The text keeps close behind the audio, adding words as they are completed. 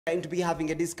going to be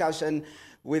having a discussion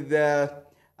with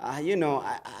you know,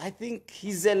 I think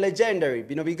he's a legendary.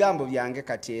 Bino bigambo byange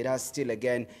katera still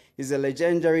again. He's a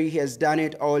legendary. He has done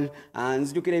it all.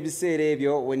 And look at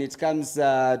when it comes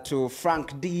to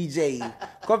Frank DJ.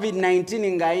 COVID-19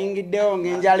 ingayingideo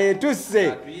ngenjale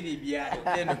tuse.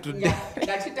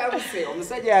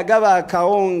 Omusajja yagaba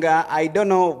kaonga. I don't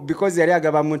know because yali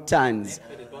agaba mu tons.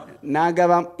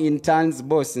 Nagaba in tons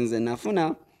boss nze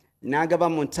nafuna. Nagaba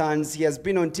Montans, he has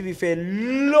been on TV for a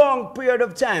long period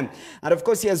of time. And of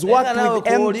course, he has worked with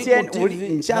MTN.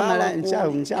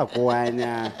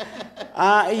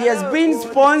 He has been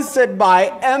sponsored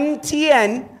by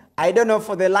MTN, I don't know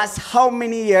for the last how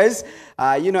many years.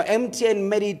 You know, MTN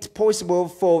made it possible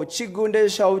for Chigunde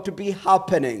show to be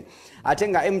happening. I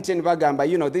think MTN bagamba,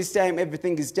 you know, this time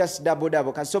everything is just double.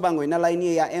 Kasobango ina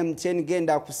line ya MTN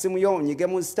genda kusimu yo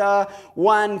nyigemu star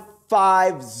 150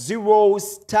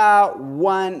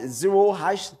 *10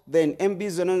 hash, then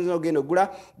MBs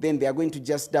then they are going to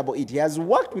just double it. He has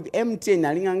worked with MTN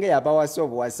alingange yabawa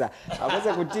sobo wasa.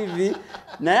 Akoza ku TV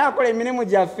na yakola emirimu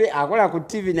jaffe akola ku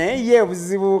TV na ye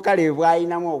buzibu kale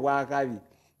bwayina mu obwakabi.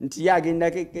 Nti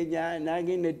yagenda Kenya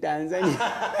nagenda Tanzania.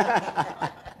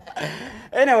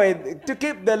 Anyway, to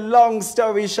keep the long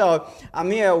story short,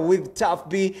 I'm here with Tuff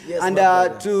B. Yes, and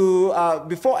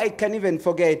before I can even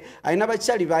forget, I never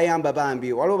chali bayamba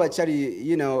bambi. Waloba chali,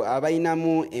 you know,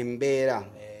 abainamu embera.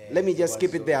 Let me just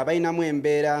keep it there. Abainamu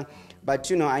embera. But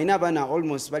you know, I never na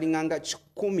almost balinganga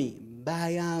chukumi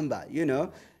bayamba. You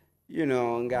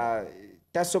know, nga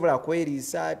tasobla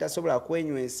kwerisa, tasobla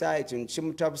kwenywesa,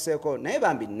 chimutapuseko. Na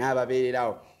bambi naba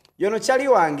belerawo. Yono chali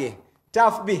wange.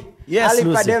 Tuff B. Yes,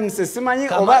 Lucy. Simanyi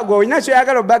oba gwe inacho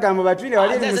yagalo bagamba batwile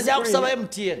wali mu nze kusaba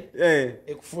MTN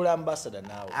ekufula ambassador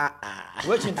nawe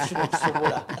wekintu kino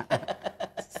kisobola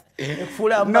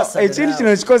ekufula ambassador no ekintu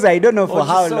kino because I don't know for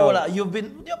how long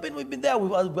we've been there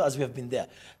as we have been there.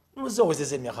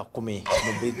 Always miaka 10 mu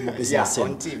business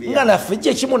on TV. Ngana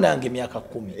fije chimunange miaka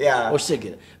 10.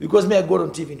 Oshitegera because me I got on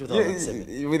TV in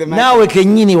 2007. Nawe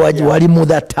kenyini wali mu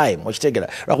that time. Oshitegera.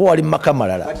 Rako wali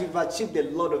makamalala. But you've achieved a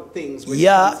lot of things.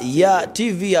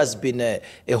 TV has been a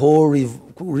whole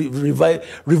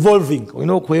revolving. You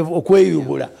know,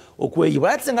 okweyubula.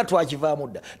 Ate nga twakiva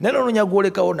mudda. Neno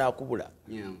nyagolekawo nakubula.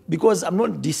 Because I'm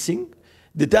not dissing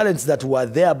the talents that were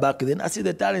there back then. I see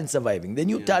the talents surviving. The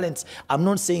new talents, I'm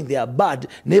not saying they are bad.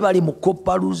 Nebali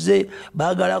mukopaluze,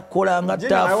 bagala kolanga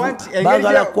Tuff,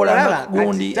 bagala kolanga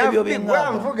gundi.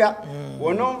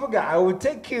 I will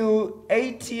take you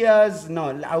 8 years,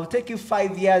 no, I will take you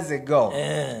 5 years ago.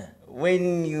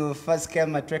 When you first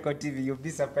came at Record TV, you'll be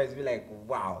surprised, be like,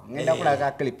 wow. A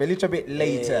little bit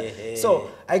later. So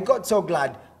I got so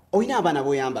glad.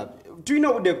 Do you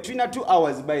know the 2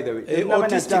 hours, by the way?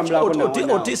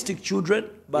 Autistic children,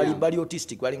 bali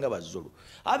autistic, balinga bazulu.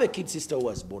 I have a kid sister who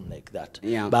was born like that.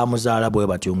 Bamuzala boy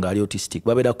batyonga ali autistic.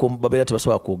 Babera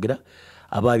tebasobola kwogera.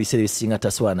 Aba bisere bisinga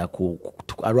taswana ku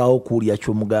arawo kulya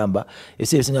kyomugamba.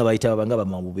 Ese bisinga bayita banga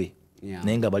bamabube.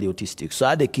 Nenga bali autistic. So I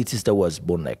had a kid sister who was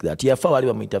born like that. Yafa bali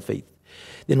bamuyita Faith.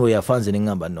 Then we are fans in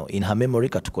Ngamba no. In her memory,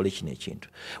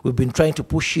 we've been trying to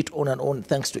push it on and on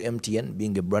thanks to MTN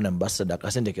being a brand ambassador.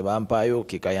 Literally,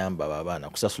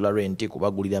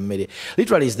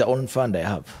 it's the only fund I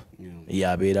have.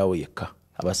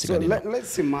 So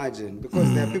let's imagine,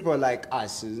 because there are people like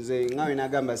us saying,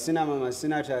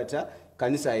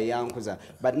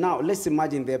 but now let's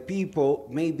imagine there are people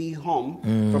maybe home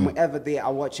from wherever they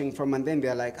are watching from, and then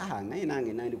they're like, you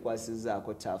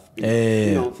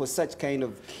know, for such kind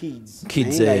of kids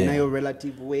in a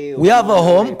relative way. We have a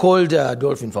home called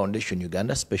Dolphin Foundation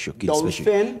Uganda, Special Kids,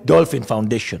 Dolphin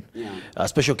Foundation,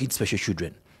 Special Kids, Special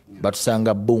Children. But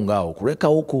Sanga Bunga Okureka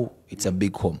Oku, it's a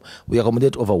big home. We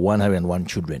accommodate over 101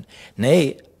 children.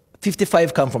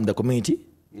 55 come from the community.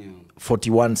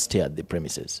 41 stay at the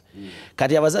premises.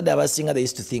 Kati abazadde abasinga, they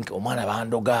used to think omwana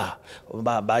bandoga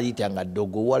bayitanga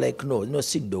dogo. We're like, no,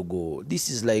 si dogo. This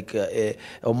is like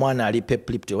omwana ali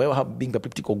epileptic. Being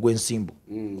epileptic or gwensimbu.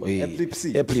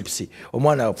 Epilepsy.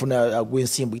 Omwana funa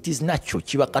gwensimbu. It is natural.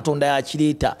 Chiba katonda ya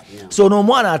chilita. So no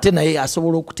mwana ate naye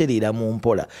asobola okutereera mu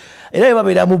mpola. Era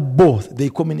babeera mu both. They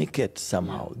communicate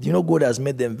somehow. You know, God has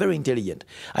made them very intelligent.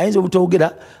 Ayinza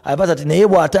obutogera abazati naye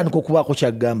bw'atandika okubaako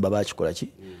kyagamba bakikola ki.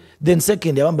 Then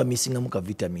second abamba missing amuka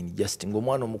vitamin just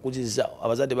ngomwana omukuziza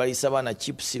abazadde balisa bana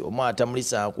chips omwana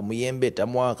tamulisa ku muyembe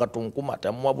tamwa katunkuma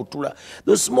tamwa butula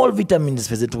those small vitamins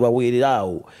feze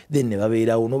tubaweererawo then ne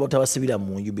babeerawo no batabasibira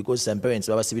mu nju because some parents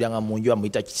babasibiranga mu nju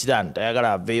amuyita kisirani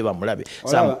tayagala aveyo bamulabe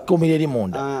some komire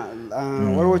limonda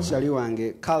waliwo kyali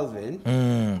wange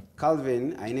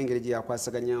Calvin ayina engeri gye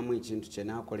yakwasaganyamu ekintu kye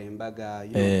n'akola embaga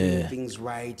doing things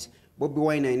right. Bobby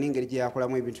Wine ayina engeri gye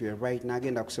yakolamu ebintu bye right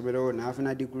n'agenda kusomero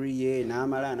n'afuna degree ye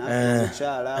n'amala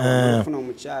n'afuna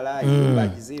omukyala ayimba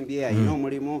agizimbye ayina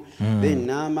omulimu then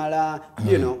n'amala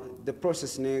you know the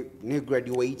process ne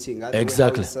graduating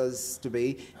exactly how it has to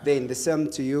be. Then the same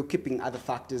to you, keeping other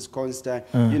factors constant.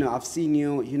 You know, I've seen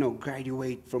you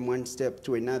graduate from one step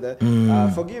to another.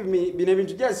 Forgive me,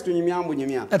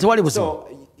 so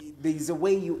there's a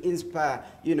way you inspire,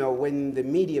 when the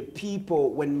media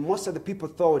people, when most of the people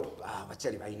thought, and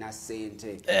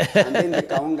then the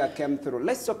Kaunga came through.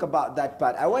 Let's talk about that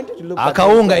part. I wanted to look at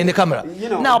Kaunga in the camera.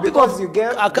 Now, because you gave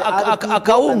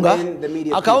the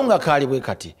media Kaunga kali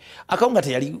wekati. Kaunga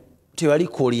tewali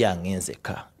kolya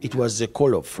ngenzeka. It was a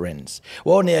call of friends.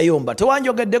 Waone yayomba.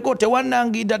 Tewanjogeddeko,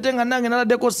 tewannangida, tenga nange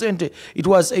naladeko sente. It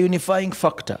was a unifying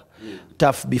factor.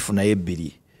 Tough beef na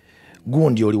ebbiri.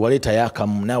 Gundi oli waleta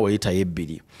yakamu na waleta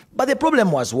yebbiri. But the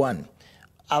problem was one.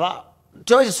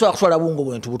 Tewakisobola kutwala bungo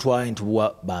bwe ntubutwala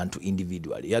ntubuwa bantu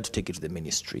individually. You had to take it to the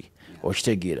ministry.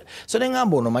 Okitegeera. So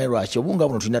nengamba ono manyi lwaki obunga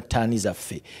buno tulina ttaani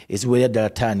zaffe eziwerera ddala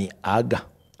ttaani aga.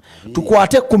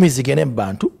 Tukwate 10 zigende mu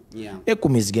bantu.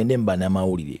 10 zigende mu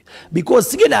bannamawulire. Because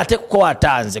sigenda ate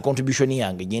kukwata nze contribution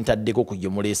yange gye ntaddeko ku gye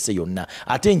muleese yonna.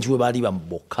 Ate njiwe baali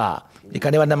bamboka.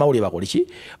 Leka ne bannamawulire bakole ki?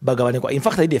 Bagabaneko. In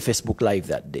fact, I did a Facebook live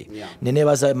that day.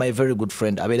 Nenebaza my very good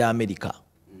friend Abera America.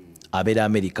 Abera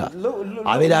America.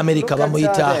 Abera America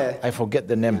bamuyita. I forget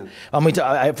the name.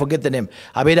 I forget the name.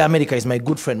 Abera America is my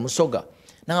good friend Musoga.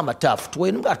 Nangamba Tuff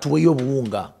tuweyo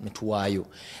obuwunga netuwaayo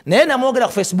naye namwogera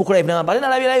ku Facebook live nangamba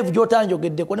nalabye live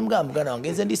gyotanjogeddeko ne mugamba muganda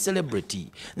wange nze ndi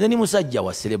celebrity nze ndi musajja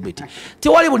wa celebrity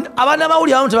tewali abaana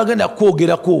bawuli abamu tebagenda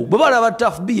kwogerako bwe balaba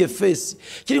Tuff BFS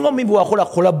kiringa omuyimbi wakola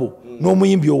kolabo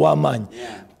n'omuyimbi ow'amaanyi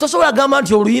tosobola gamba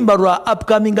nti oluyimba lwa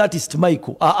upcoming artist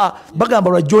Michael bagamba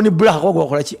lwa Johnny Black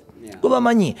wakola ki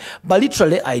gobamanyi but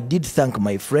literally I did thank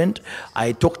my friend.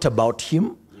 I talked about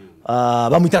him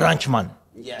bamwita Ranchman.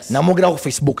 Yes. Namogera ku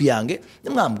Facebook yange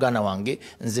mugana wange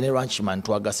nze ne Ranchman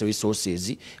twagase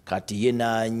resources kati ye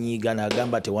nanyiga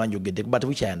nagamba tewanjogedde but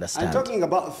which I understand. I'm talking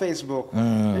about Facebook.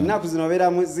 Ennaku zino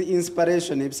beera mu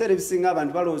inspiration ebiseera ebisinga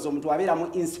abantu balowooza omuntu abeera mu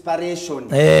inspiration.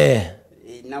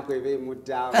 Ennaku ebe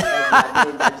mutta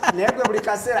naye gwe buli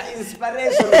kaseera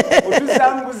inspiration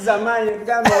otuzambuza maanyi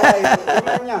gamba wayi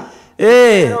omanya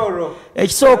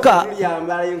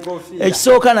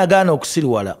ekisooka nagaana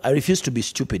okusiriwala. I refuse to be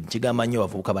stupid. Kigamba nnyo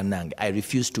abavubuka bannange. I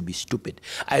refuse to be stupid.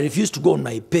 I refuse to go on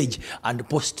my page and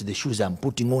post the shoes I'm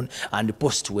putting on and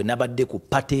post when nabadde ku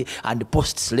party and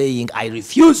post slaying. I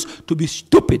refuse to be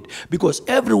stupid because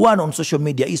everyone on social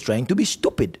media is trying to be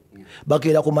stupid.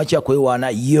 Bakeera ku makya kwewaana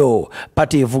yo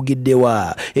party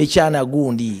evugiddewa ekyana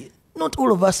gundi. Not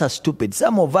all of us are stupid.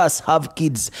 Some of us have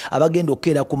kids. Abagendo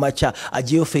kera kumacha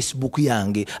ajeyo Facebook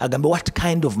yange. Agambe what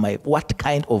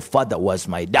kind of father was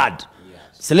my dad? Yes.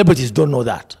 Celebrities don't know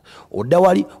that.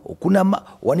 Odawali, okunama,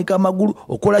 wanika magulu,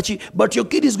 okolachi. But your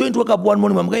kid is going to wake up one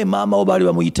morning. Mamgaye mama obali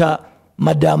bamuyita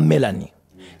Madame Melanie.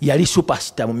 Yali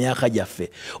superstar mu myaka gyaffe.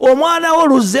 Omwana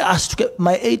oluze astuke.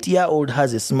 My 8-year-old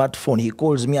has a smartphone. He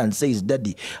calls me and says,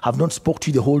 Daddy, I've not spoke to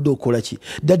you the whole day. Kolachi.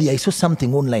 Daddy, I saw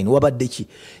something online. Wabaddechi.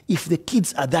 If the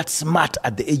kids are that smart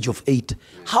at the age of 8,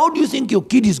 how do you think your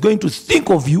kid is going to think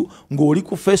of you? Ngoli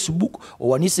ku Facebook,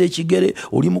 owanise ekigere,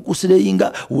 oli mu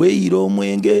kusireyinga, weeyira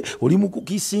omwenge, oli mu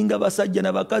kukisinga basajja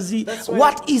na bakazi.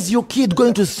 What is your kid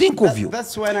going to think of you?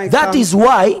 That is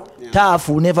why Tuff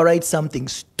will never write something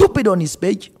stupid on his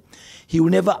page. He will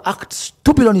never act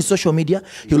stupid on his social media.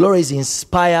 He will always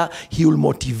inspire. He will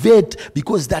motivate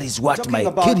because that is what my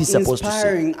kid is supposed to say.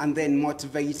 Inspiring and then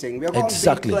motivating. We are going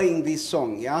to be playing this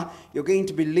song, yeah? You're going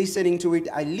to be listening to it.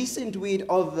 I listened to it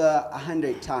over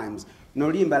 100 times.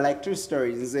 Nolimba, like true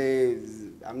stories.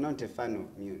 I'm not a fan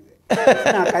of music.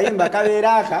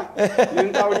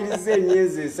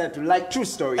 Like true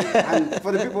story. And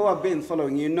for the people who have been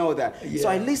following, you know that. So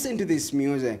I listened to this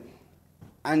music.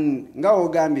 And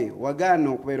Gambi,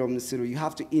 Wagano Kwero Msiru, you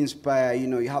have to inspire,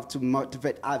 you have to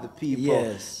motivate other people.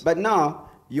 Yes. But now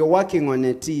you're working on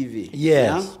a TV.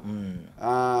 Yes.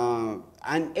 Yeah?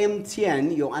 And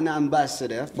MTN, you're an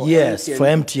ambassador for MTN. For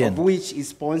MTN. Of which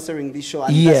is sponsoring this show.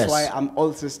 And that's why I'm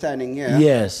also standing here.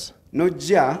 Yes. No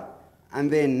ja.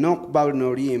 and then n'okuba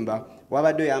n'oluyimba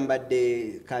wabadde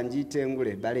oyambadde kanjiyite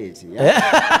engule baleeti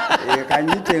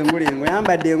kanjiyite engule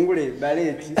ng'oyambadde engule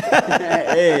baleeti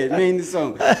main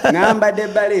song ng'ayambadde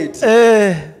baleeti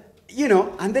you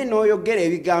know, and then n'oyogera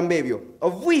ebigambo ebyo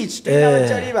of which tulina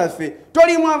abakyali baffe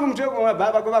toli mwavu mutwe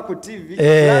babagoba ku TV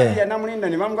ya namulinda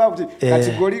ne bamugoba ku TV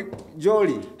kati goli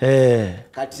joli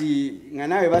kati nga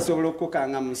nawe basobola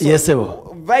okukanga mu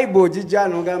vibe ogijja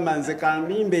n'ogamba nze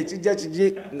kampimba ekijja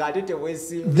kije ng'ate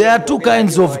teweesimba. There are two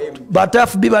kinds of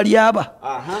Tuff B bali aba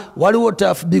waliwo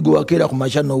Tuff B gwe wakeera ku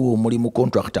makya n'owo omulimu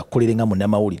contract akolere nga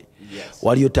munnamawulire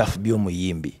waliyo Tuff B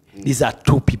omuyimbi. These are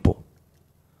two people.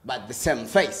 But the same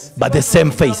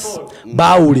face.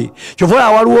 Bauli. Chovola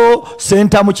waliwo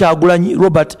Senta Muchagulanyi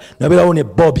Robert nabelawo ne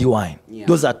Bobby Wine.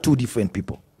 Those are two different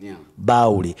people.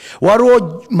 Bauli.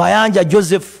 Waliwo Mayanja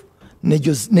Joseph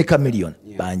ne Chameleon.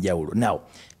 Banjawulo. Now,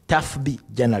 Tuff B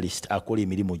journalist akola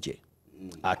emirimu gye.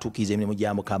 Atukiza emirimu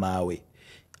gya mukama we.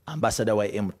 Ambassador wa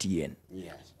MTN.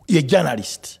 Ye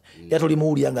journalist. Yatoli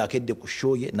muwulira nga akedde ku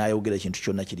show ye n'ayogera ekintu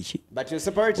kyonna kiri ki. But you're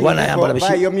separating people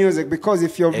by your music because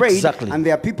if you're red and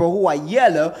there are people who are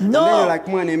yellow and then you're like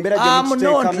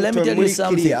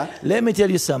let me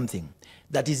tell you something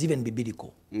that is even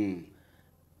biblical.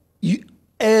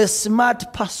 A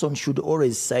smart person should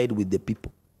always side with the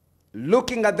people.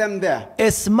 Looking at them there. A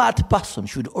smart person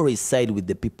should always side with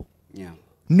the people.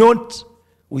 Not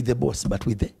with the boss but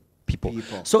with the people.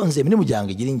 So nze emirimu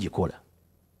gyange giri njikola.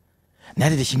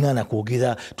 Nali tekingana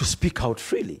kwogera to speak out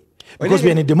freely because we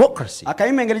are in a democracy.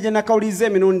 Akayimba engeri gye nakawuliza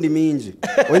emirundi mingi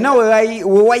wena we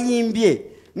wayimbye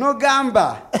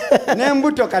n'ogamba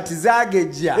n'embuto kati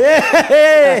zaagejja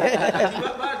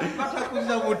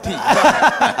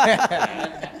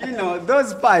you know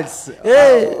those parts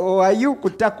are you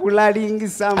kutakulaling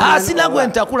someone sina gwe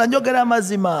ntakula njogera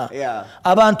amazima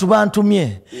abantu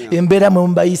bantumye embeera mwe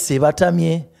mbayise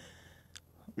batamye.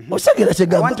 I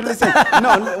want to listen.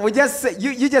 No, we just say,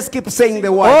 you just keep saying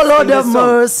the words. Oh Lord have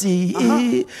mercy.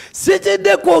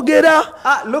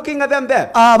 Looking at them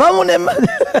there. Abamu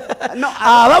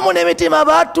n'emitima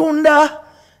batunda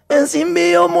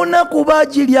ensimbi y'omunaku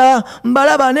bagirya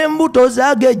mbalaba n'embuto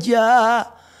zaagejja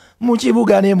mu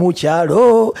kibuga ne mu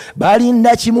kyalo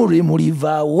balinda kimuli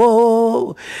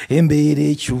mulivaawo embeera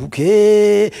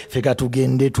ekyuke ffe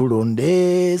katugende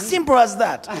tulonde. Simple as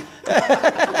that.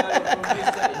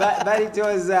 But it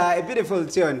was a beautiful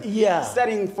tune.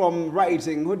 Starting from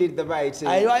writing, who did the writing?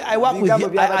 I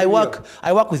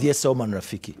work with Yes Oman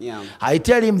Rafiki. I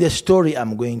tell him the story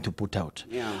I'm going to put out.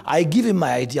 I give him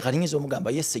my idea. Kaningiza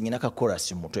omugamba yes nyina ka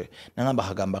chorus mutwe. Nangamba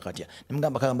kagamba katya.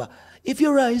 Nimugamba kagamba if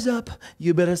you rise up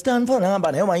you better stand for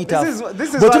nangamba nayo manyita.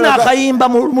 This is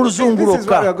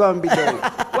what we're going to be doing.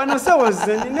 When someone's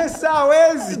in this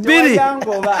hours, Billy.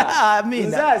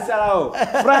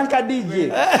 Franka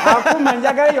DJ. Akuma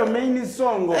njagala yo main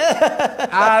song.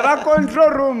 Aba control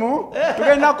room.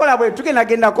 Tugenda kola bwe tugenda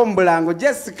genda ko mbulango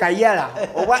Jessica Yala.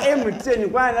 Oba M10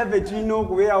 kwa na between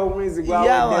okubeera omwezi gwa.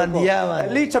 A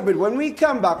little bit. When we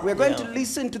come back, we're going to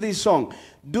listen to this song.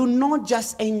 Do not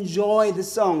just enjoy the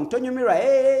song. Tonyo Mira,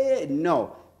 hey,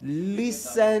 no.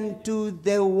 Listen to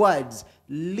the words.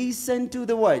 Listen to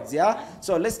the words, yeah?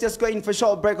 So let's just go in for a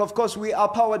short break. Of course, we are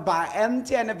powered by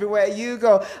MTN everywhere you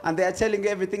go. And they are telling you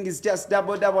everything is just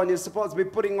double and you're supposed to be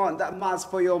putting on that mask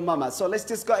for your mama. So let's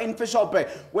just go in for a short break.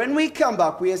 When we come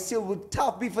back, we are still with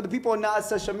Tuff B for the people on our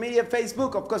social media,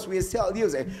 Facebook. Of course, we are still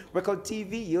using Record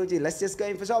TV, UG. Let's just go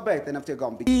in for a short break. Then after you're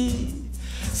gone.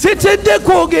 Sitedde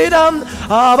kwogera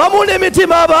abamu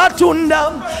n'emitima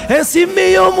batunda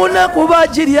ensimbi y'omunaku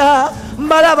bagirya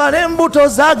mbalaba n'embuto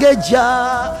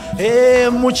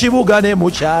zaagejja mu kibuga ne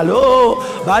mu kyalo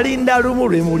balinda lumu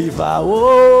lwe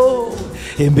mulivaawo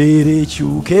embeera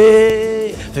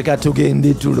ekyuke ffe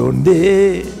katugende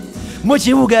tulonde mu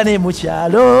kibuga ne mu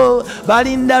kyalo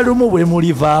balinda lumu bwe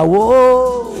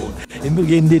mulivaawo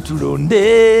emugende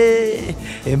tulonde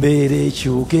embeera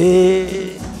ekyuke.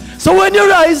 So when you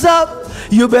rise up,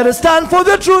 you better stand for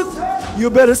the truth.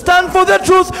 You better stand for the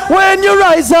truth. When you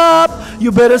rise up,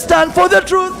 you better stand for the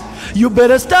truth. You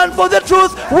better stand for the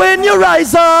truth. When you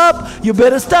rise up, you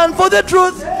better stand for the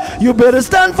truth. You better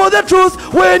stand for the truth.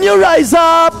 When you rise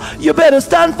up, you better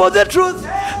stand for the truth.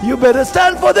 You better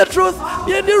stand for the truth.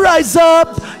 When you rise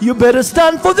up, you better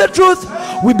stand for the truth.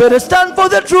 We better stand for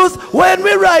the truth. When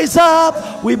we rise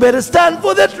up, we better stand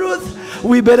for the truth.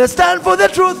 We better stand for the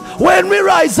truth. When we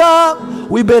rise up,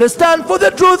 we better stand for the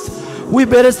truth. We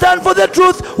better stand for the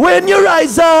truth. When you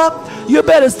rise up, you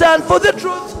better stand for the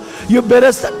truth. You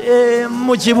better stand.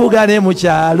 Mu kibuga ne mu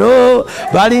kyalo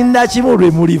balinda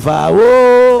kimulwe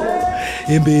mulivaawo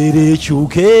embeera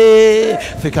ekyuke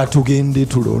feka tugende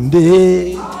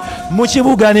tulonde mu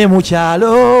kibuga ne mu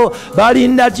kyalo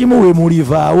balinda kimuwe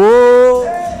mulivaawo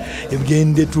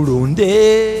egende tulonde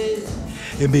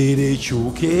embeera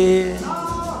ekyuke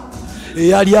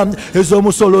eyalya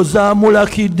ez'omusolo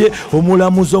zamulakidde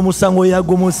omulamuzi omusango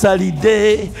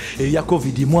yagumusalidde eya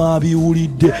covid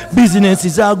mwabiwulidde bizinensi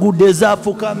zagudde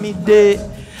zafukamidde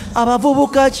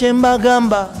abavubuka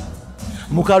kyembagamba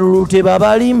mukalulu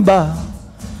tebabalimba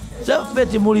zaffe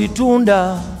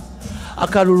timulitunda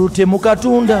akalulu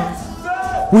temukatunda.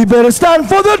 We better stand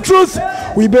for the truth.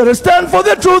 We better stand for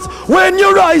the truth. When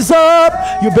you rise up,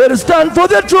 you better stand for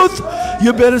the truth.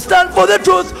 You better stand for the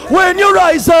truth. When you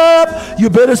rise up, you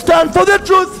better stand for the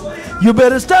truth. You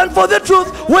better stand for the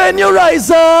truth. When you rise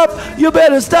up, you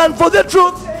better stand for the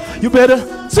truth. You better,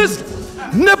 sister,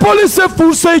 ne police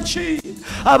fusechi.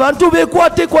 Abantu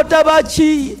bekwate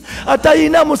kwatabachi.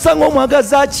 Atayina musango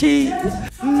mwagazachi.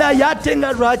 Na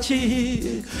yatenga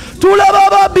rachi. Tulaba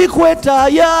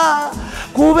babikwetaya.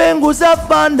 Kubenguza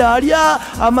fandalya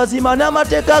amazima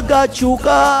n'amateeka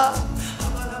gakyuka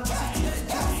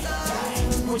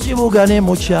mu kibuga ne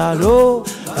mu kyalo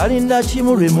kalinda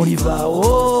kimu lwe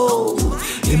mulivaawo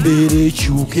embeera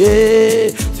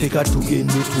ekyuke feka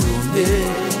tugende tulonde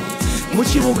mu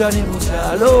kibuga ne mu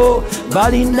kyalo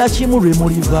balinda kimu lwe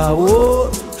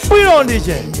mulivaawo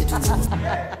bwirondije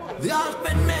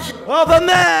of a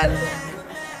man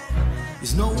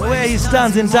where he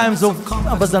stands in times of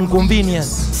numbers and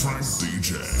convenience,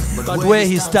 but where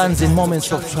he stands in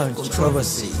moments of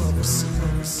controversy.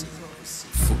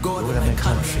 For God and my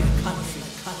country,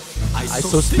 I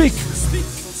so speak.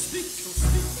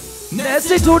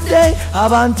 Nesi today,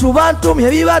 abantu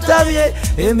bantumye bibatabye,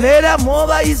 embeera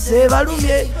mubayise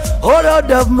balumye, oh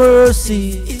Lord have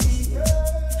mercy.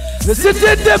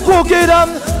 Nesitidde kwogera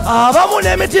abamu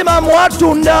n'emitima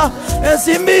mwatunda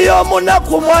ensimbi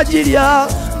y'omunaku mwagirya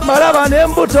malaba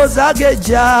n'embuto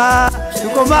zagejja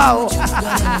tukomaawo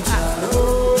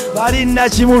balina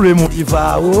kimu lwe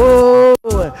mulivaawo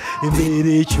embeera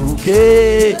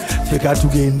ekyuke feka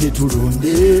tugende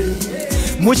tulonde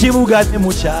mu kibuga ne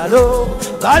mu kyalo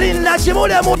balina kimu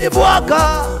lwe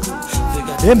mulivwaka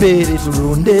embeera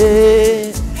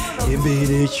tulonde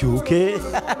embeera ekyuke.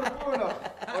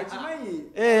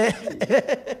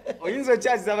 Oyinza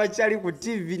okyaza abakyali ku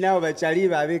TV nabo bakyali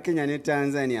babe Kenya ne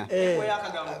Tanzania.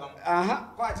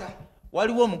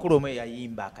 Waliwo omukulu omwe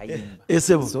yayimba akayimba.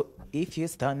 Esebo. So if you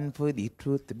stand for the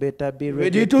truth, better be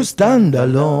ready to stand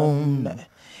alone.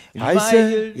 I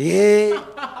say, yeah.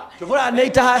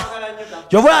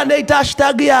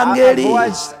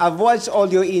 I've watched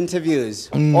all your interviews,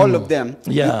 all of them.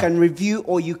 Yeah. You can review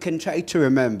or you can try to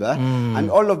remember, and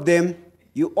all of them.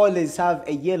 You always have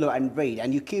a yellow and red,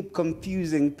 and you keep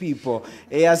confusing people.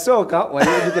 Soka, when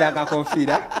you look like a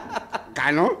confida,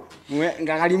 Kano,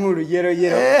 yellow.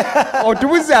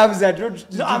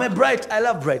 No, I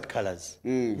love bright colors.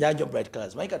 Yeah, bright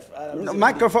colors.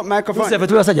 Microphone.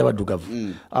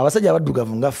 Abasajja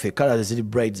baddugavu nga ffe colors ziri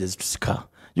bright zezitusika.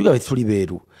 Juga bituli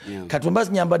beeru. Katumba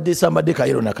nyambadde sambadde ka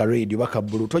yellow na ka red baka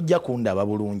blue tojja kundaba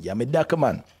bulungi. I'm a dark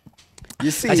man.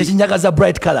 You see, acha kinjagaza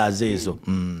bright colors ezo.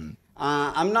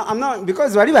 I'm not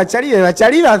because wali bachali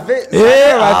bafe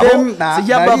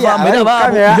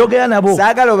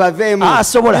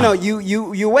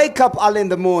you wake up early in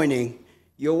the morning,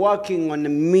 you're working on a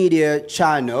media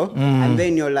channel, and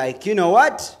then you're like, you know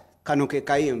what, kanuke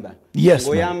kayimba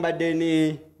ngoyamba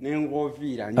deni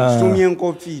n'enkofiira ntumye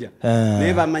enkofiira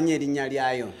neba manye erinnya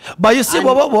lyayo. But you see,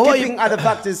 keeping other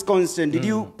factors constant, did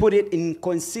you put it in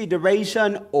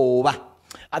consideration over?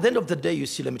 At the end of the day, you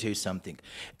see, let me tell you something.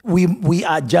 We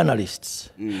are journalists.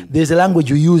 There's a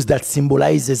language we use that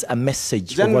symbolizes a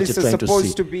message of what you're trying to say. Journalists are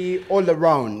supposed to be all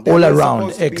around. All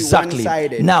around, exactly.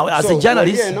 Now, as a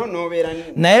journalist,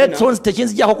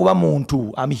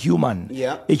 I'm human.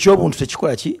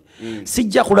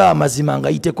 Sijja kulaba mazima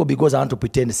ngayiteko because I want to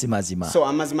pretend si mazima. So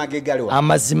amazima gegali.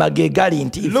 Amazima gegali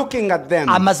nti. Looking at them.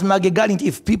 Amazima gegali nti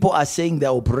if people are saying they're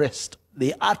oppressed,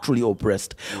 they are truly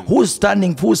oppressed. Who's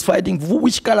standing, who's fighting,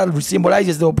 which color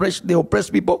symbolizes the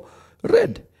oppressed people?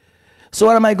 Red. So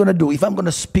what am I going to do? If I'm going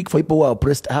to speak for people who are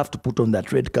oppressed, I have to put on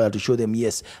that red color to show them,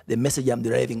 yes, the message I'm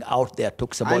deriving out there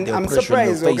talks about the oppression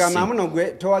you're facing. I'm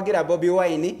surprised, Towagira Bobby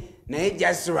Wine,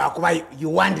 just you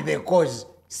want the cause.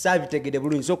 Now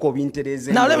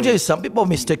let me tell you, some people have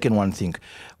mistaken one thing.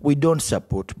 We don't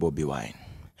support Bobby Wine.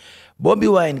 Bobby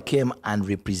Wine came and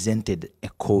represented a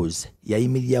cause.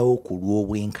 Yayimiryawo ku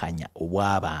lw'obwenkanya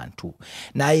obw'abantu.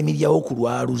 N'ayimiryawo ku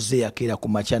lwaluze yakeera ku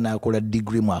makya n'akola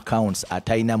degree mu accounts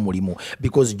atalina mulimu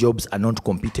because jobs are not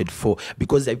competed for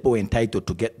because the people were entitled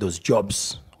to get those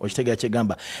jobs. okitegera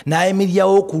kyegamba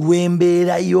n'ayimirirawo ku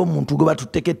lw'embeera y'omuntu gwe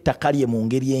batutteko ettaka lye mu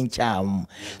ngeri enkyamu.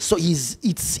 So he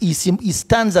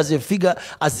stands as a figure,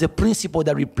 as a principle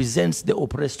that represents the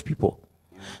oppressed people.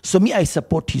 So me, I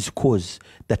support his cause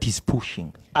that he's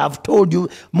pushing. I've told you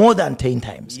more than 10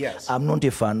 times. Yes. I'm not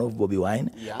a fan of Bobby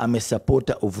Wine. Yeah. I'm a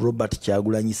supporter of Robert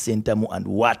Kyagulanyi Ssentamu and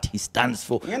what he stands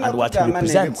for and what he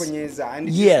represents. And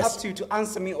yes. It's up to you to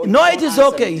answer me. Or no, it is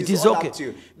okay. It is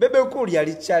okay. Bebe Cool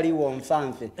yali chali wa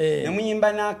mfanfe.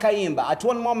 Nemuyimba na kayimba. At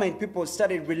one moment, people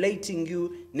started relating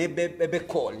you ne Bebe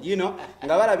Cool. You know,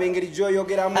 ngabala bengeri jo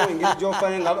yogeramu, engeri jo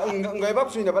fane ngaba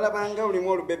kusuinga bala banga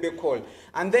ulimolu Bebe Cool.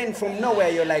 And then from nowhere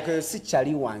you're like si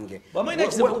chali wange.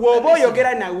 Wobo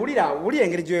yogera na uli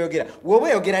engeri jo yogera. Wobo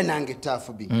yogera nange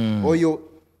Tuff bi. Oyo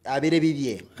abere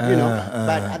bibye. You know,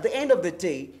 but at the end of the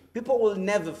day, people will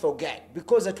never forget,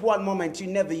 because at one moment you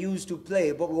never used to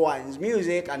play Bobby Wine's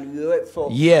music and you wait for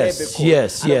Bebe Cool.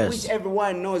 Yes. Which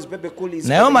everyone knows Bebe Cool is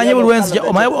very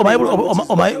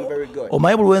good.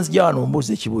 Omayibulu wenzija wano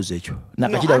mbuuza ekibuuzo ekyo.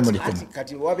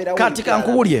 Kati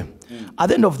kankuwulye. At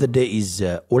the end of the day is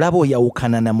olaba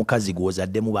oyawukana na mukazi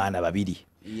gwozaddemu baana babiri.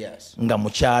 Yes. Nga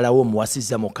mukyala wo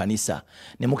muwasizza mu kanisa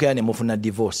ne mukera ne mufuna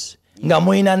divorce. Nga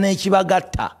mulina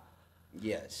n'ekibagatta.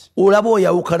 Yes. Olaba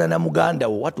oyawukana na muganda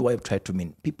wo. What do I try to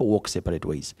mean? People walk separate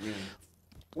ways.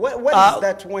 What is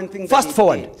that one thing that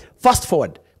Fast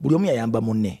forward. Buli omu yayamba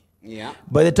munne. Yeah.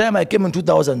 By the time I came in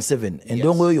 2007,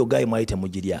 endongo yo guy mwali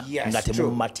temugirya nga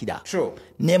temumatira. True.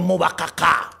 Ne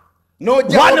mubakaka. No,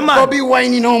 one man. Bobby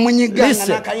Wine no munyiga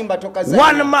na kayimba toka za.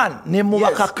 One man ne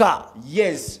mubakaka.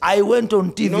 Yes. I went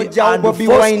on TV and Bobby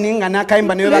Wine na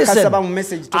kayimba ne bakasaba mu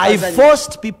message toka za. I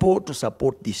forced people to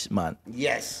support this man.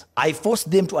 Yes. I forced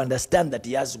them to understand that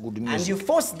he has good music. And you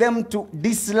forced them to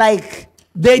dislike.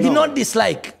 They did not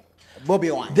dislike Bobby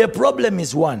Wine. The problem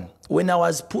is one. When I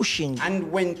was pushing,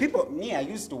 and when people, I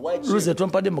used to watch you.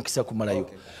 Okay.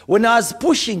 When I was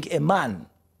pushing a man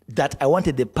that I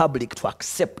wanted the public to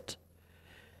accept,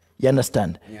 you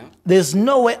understand? Yeah. There's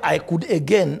no way I could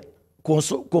again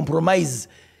compromise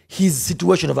his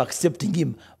situation of accepting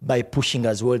him by pushing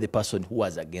as well the person who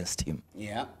was against him.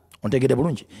 Yeah. Ontegede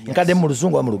bulungi nkadde mu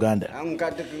luzungu wa mu Luganda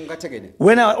nkategede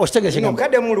wena ostegede kinga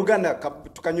nkadde mu Luganda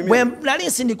tukanyumira when nali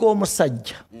nsindika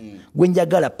omusajja gwe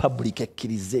njagala public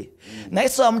ekkirize naye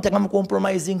so amutanga mu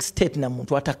compromising state na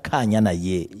muntu atakanya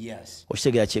naye. Yes.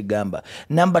 Ostegede kyegamba.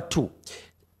 Number 2,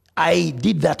 I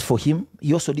did that for him.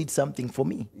 He also did something for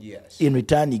me. Yes. In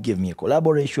return, he gave me a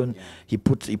collaboration. Yeah.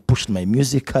 He pushed my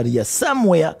music career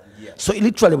somewhere. Yes. So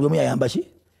literally yayamba ki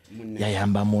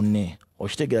yayamba munne.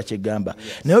 Oshitegera kyegamba.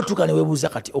 Naye tukane webuuza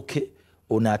kati okay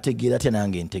onaategeera ate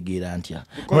nange ntegeera ntya.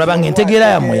 Mulaba ntegeera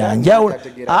ya muyanjawulo.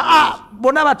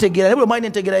 Bonna bategeera ne bwe mwine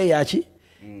ntegeera yaki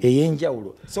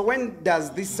eyenjawulo. So when does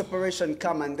this separation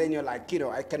come and then you're like,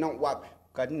 I cannot work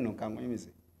kati nno kangonyimize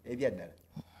ebyaddala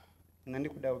ngandi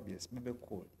kuda obvious Bebe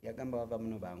Cool yagamba bava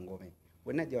muno bangome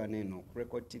wenajja waneno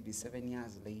Record TV 7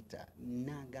 years later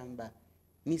nagamba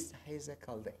Mr.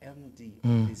 Hezekiel the MD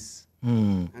of this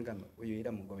agamba oyo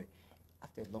era mugobe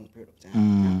after a long period of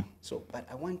time. Yeah. So, but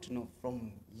I want to know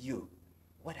from you,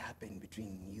 what happened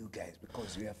between you guys,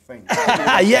 because we are friends.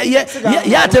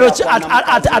 Yeah,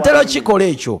 atero chikola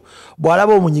ekyo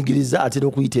bwalaba omunyigiriza atero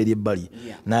okuyita eri ebbali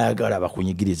nayagala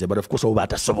bakunyigirize, but of course oba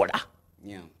atasobola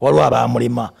waliwo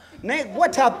abamulema.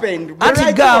 What happened?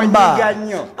 Ati gamba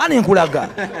ani nkulaga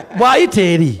bwayita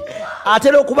eri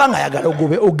atera okuba nga ayagala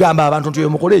ogamba abantu nti oyo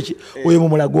mukole eki oyo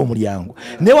mumulaga omulyango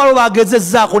naye waliwo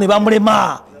bagezezzaako ne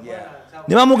bamulema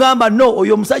ne bamugamba no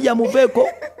oyo omusajja muveeko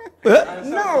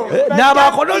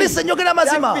n'abakodolise njogera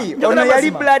mazima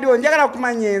yali blood njagala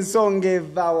kumanya ensonga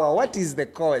evaawa. What is the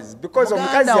cause? Because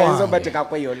omukazi ayinza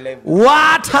obateekako eyo level.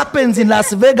 What happens in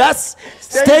Las Vegas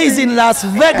stays in Las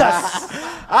Vegas.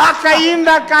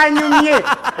 Akayimba kanyumye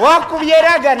wakubye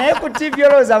eraga naye ku TV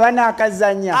olowooza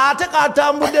banaakazanya ate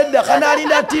katambudde dda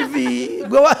kanaalinda TV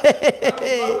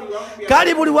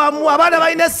kali buli wamu abaana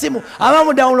balina essimu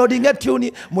abamu downloading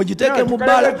etune mugiteeke mu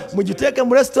bbala mugiteeke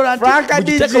mu restaurant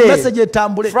mugiteeke mu message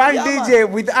etambule. Frank DJ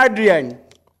with Adrian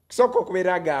soko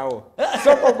kuberagawo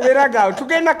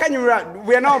tugenda kanyumira.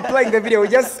 We are not playing the video, we're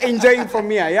just enjoying from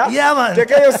here. Yeah man, take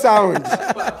your sound.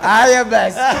 Aya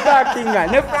bas kinga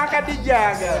ne Frank DJ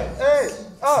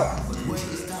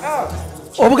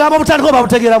obugambo butandika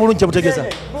babutegeera bulungi butegeeza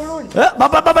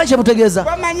baba nche butegeeza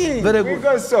very good. We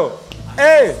go so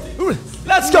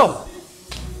let's go.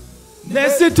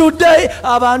 Nesi today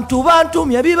abantu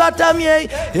bantumye bibatamye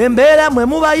embeera mwe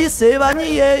mubayise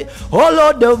banyiye. Oh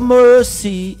Lord of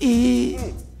mercy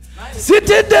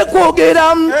sitidde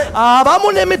kwogera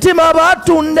abamu n'emitima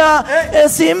batunda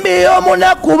ensimbi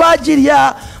y'omunaku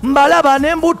bagirya mbalaba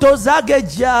n'embuto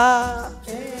zagejja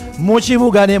mu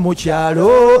kibuga ne mu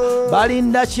kyalo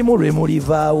balinda kimu lwe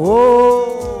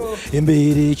mulivaawo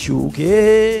embeera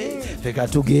ekyuke feka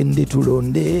tugende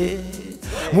tulonde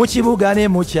mu kibuga ne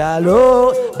mu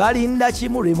kyalo balinda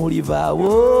kimu lwe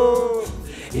mulivaawo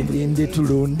embeera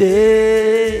tulonde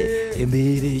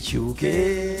embeera ekyuke.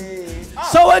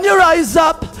 So when you rise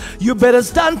up, you better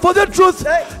stand for the truth.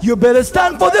 You better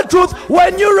stand for the truth.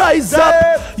 When you rise up,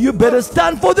 you better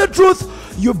stand for the truth.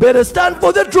 You better stand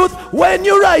for the truth. When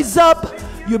you rise up,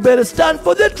 you better stand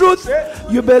for the truth.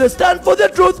 You better stand for the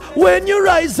truth. When you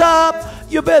rise up,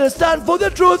 you better stand for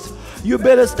the truth. You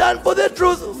better stand for the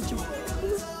truth.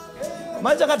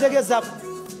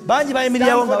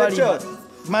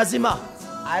 Mazima.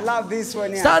 I love this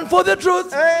one. Yeah. Stand for the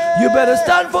truth. You better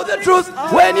stand for the truth.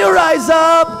 When you rise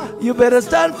up, you better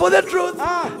stand for the truth.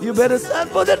 You better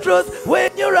stand for the truth.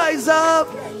 When you rise up,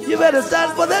 you better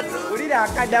stand for the truth.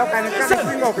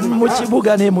 Mu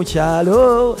kibuga ne mu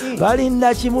kyalo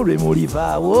balinda kimu lwe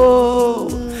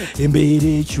mulivaawo embeera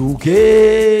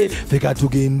ekyuke feka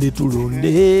tugende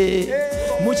tulonde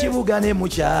mu kibuga ne mu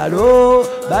kyalo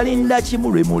balinda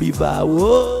kimu lwe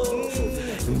mulivaawo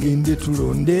tugende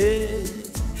tulonde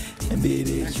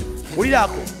embeera ekyo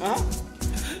wulirako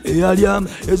eyalya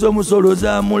ez'omusolo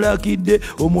zamulakidde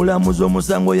omulamuzi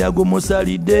omusango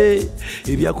yagumusalidde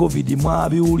ebya covid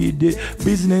mwabiwulidde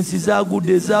bizinensi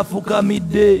zagudde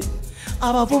zafukamidde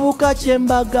abavubuka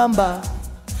kyembagamba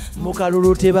mu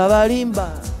kalulu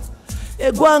tebabalimba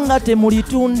eggwanga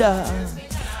temulitunda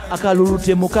akalulu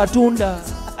temukatunda.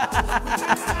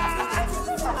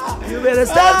 You better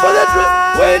stand for the truth.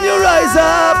 When you rise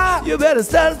up, you better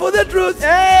stand for the truth. You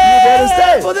better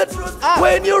stand for the truth.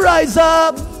 When you rise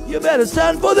up, you better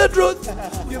stand for the truth.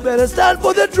 You better stand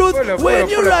for the truth. When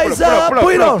you rise up,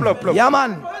 put it on. Yeah,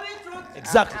 man.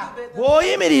 Exactly.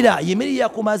 Yimirira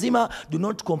ku mazima. Do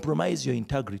not compromise your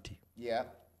integrity. Yeah.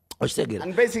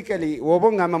 And basically,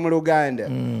 wobongama mu Uganda.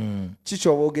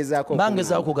 Chicho wogezaako.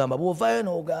 Bangezaako kugamba bw'ovaayo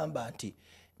n'ogamba nti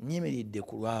nyimiridde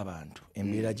ku lw'abantu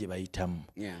embeera gye bayitamu.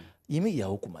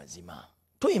 Yimirirawo ku mazima.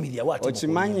 Toyimirira wati.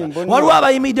 Waliwo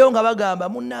abayimiriddewo nga bagamba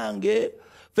munnange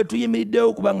ffe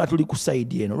tuyimiriddewo kubanga tuli ku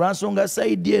sayidi eno lwansonga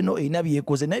sayidi eno erina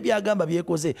byekoze naye byagamba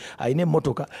byekoze alina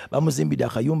emmotoka bamuzimbidde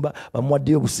akayumba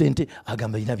bamuwaddeyo obusente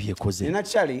agamba erina byekoze.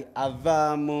 Naturally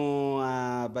ava mu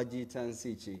bagiyita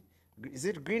nsi ki? Is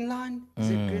it Greenland? Is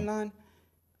it Greenland?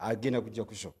 Agenda kujja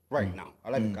ku show right now.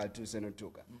 Alabika atuuse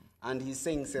n'otuuka. And he's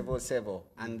saying several,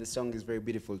 and the song is very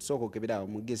beautiful. Soko kebida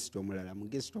mugesi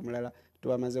omulala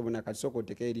tubamaze bonna kati soko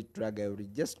oteke eri tulaga uri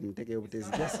just muteke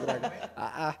obutezi just raga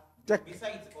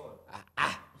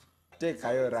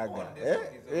tekayo raga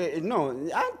no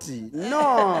auntie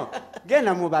no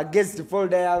genda mu ba guest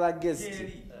folder y'aba guest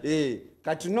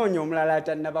kati noonya omulala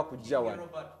atannaba kujja wano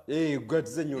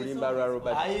gwatuzenye oluyimba lwa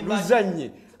Robert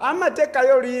luzanye ama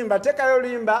tekayo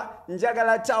oluyimba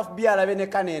njagala Tuff B alabe ne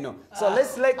kaneno. So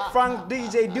let's let Frank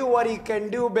DJ do what he can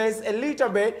do best a little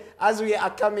bit as we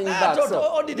are coming back. So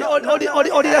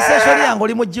odira session yange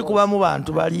oli mujikuba mu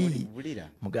bantu bali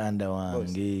muganda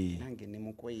wange nange ne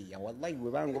mukweya wallahi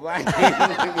we bangu bange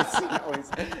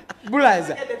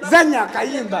bulaza zanya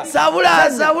kayimba sabula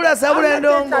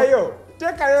ndongo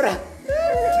tekayo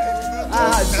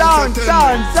sound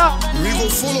we go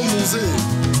follow Mose.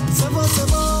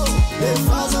 The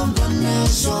fathers of the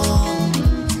nation.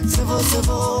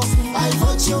 I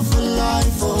vote you for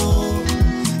life.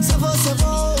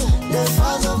 The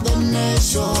fathers of the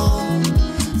nation.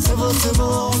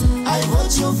 I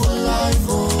vote you for life.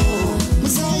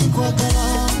 Musai kwagala,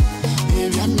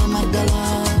 Eliana Madala.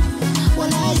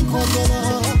 Walai kwagala,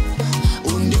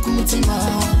 undi kumutima.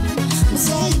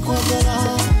 Musai kwagala,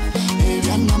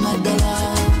 Eliana Madala.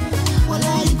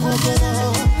 Walai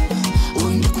kwagala,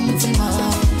 undi kumutima.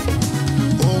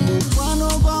 Omukwano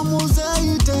gwa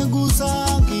muzeeyi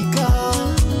tegusangika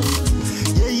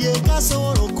yeye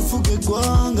kasobola okufuga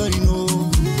eggwanga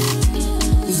lino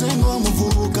nze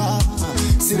ng'omuvubuka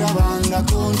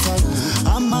sirabangako ntalo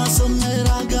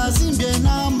amasomero agazimbye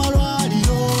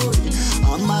n'amalwaliro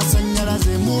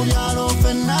amasannyalaze mu byalo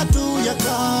ffenna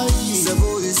tuyakayi. The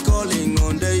voice is calling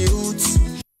on the youths.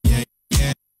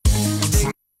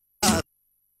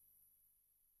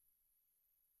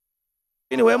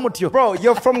 Bro,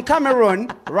 you're from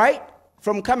Cameroon, right?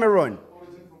 From Cameroon.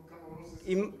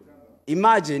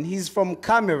 Imagine he's from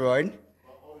Cameroon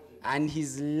and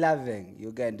he's loving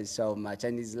Uganda so much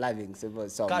and he's loving Civil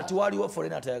so much. Kati waliwo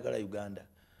foreigner tayagala Uganda.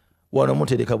 Wano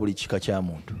mutereka buli kika kya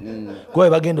muntu. Kwa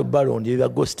bagenda balonde bya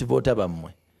ghost voter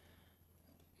bamwe.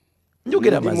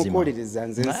 njogera mazima nze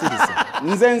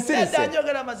nsirise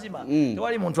njogera mazima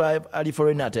tewali muntu ali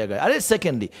foreign atayagala ate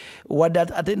secondly what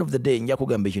at the end of the day nja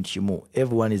kugamba ekintu kimu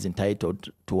everyone is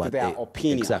entitled to what their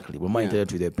opinion. Exactly we're entitled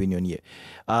to their opinion here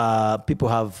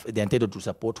people they're entitled to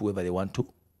support whoever they want to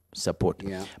support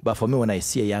but for me when I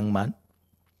see a young man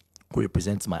who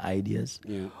represents my ideas,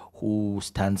 who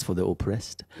stands for the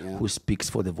oppressed, who speaks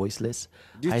for the voiceless.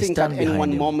 Do you think at any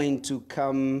one moment to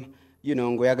come, you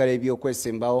know,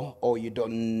 or you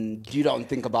don't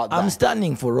think about that? I'm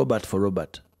standing for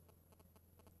Robert.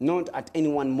 Not at any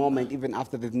one moment, even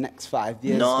after the next 5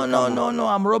 years. No.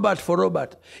 I'm Robert for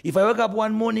Robert. If I wake up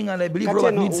one morning and I believe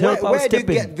Robert needs help, I'll step in. Where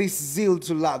do you get this zeal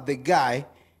to love the guy?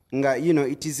 You know,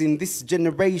 it is in this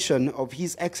generation of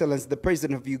His Excellency, the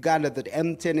President of Uganda, that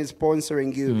M10 is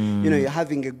sponsoring you. You know, you're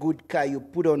having a good car, you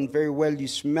put on very well, you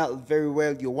smell very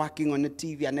well, you're working on the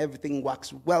TV and everything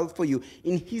works well for you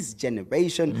in his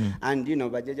generation. And, you know,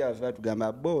 Bajaja was about to go,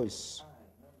 boss.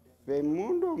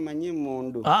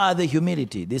 The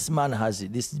humility. This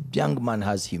young man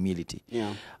has humility.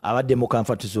 Abadde mu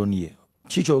comfort zone ye.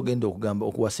 Chicho ogenda okugamba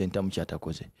okuwa senta mu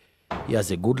kyatakoze. He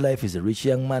has a good life, he's a rich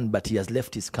young man, but he has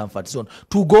left his comfort zone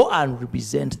to go and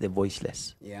represent the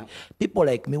voiceless. People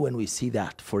like me, when we see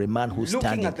that, for a man who's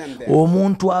standing,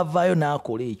 omuntu avayo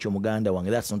n'akola ekyo muganda wange,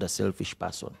 that's not a selfish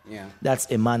person. That's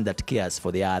a man that cares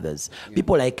for the others.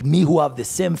 People like me who have the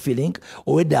same feeling,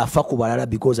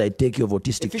 because I take care of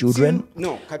autistic children,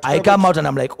 I come out and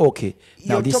I'm like, okay,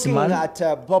 now this man... You're talking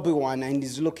at Bobby Wine and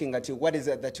he's looking at you. What is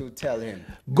it that you tell him?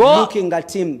 Looking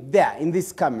at him there in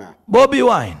this camera. Bobby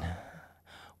Wine.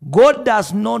 God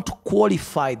does not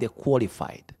qualify the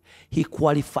qualified. He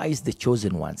qualifies the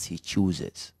chosen ones. He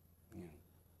chooses.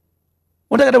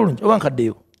 Muluganda.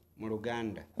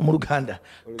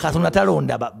 Katonda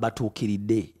talonda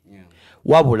batuukiridde.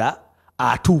 Wabula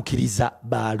atuukiriza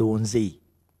balonze.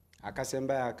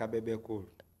 Akasemba akabebe kulu.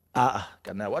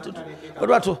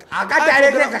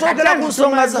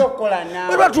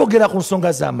 Twogera ku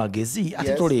nsonga z'amagezi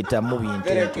ate toleeta mu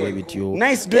bintu ebityo.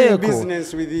 Nice doing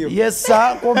business with you. Yes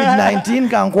sir, COVID-19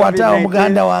 kankwata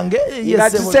omuganda wange.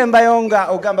 Ngatusembayo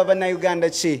nga ogamba bannayuganda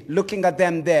ki? Looking at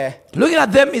them there. Looking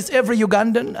at them is every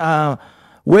Ugandan.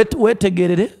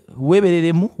 Wetegerere,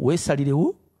 webereremu,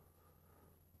 weesalirewo.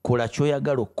 Kola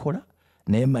ky'oyagala okukola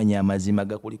naye manya amazima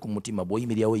gakuli ku mutima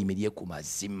bw'oyimirirawo oyimirire ku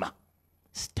mazima.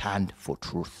 Stand for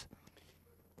truth.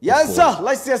 Yes, sir.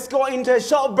 Let's just go into a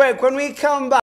short break. When we come back.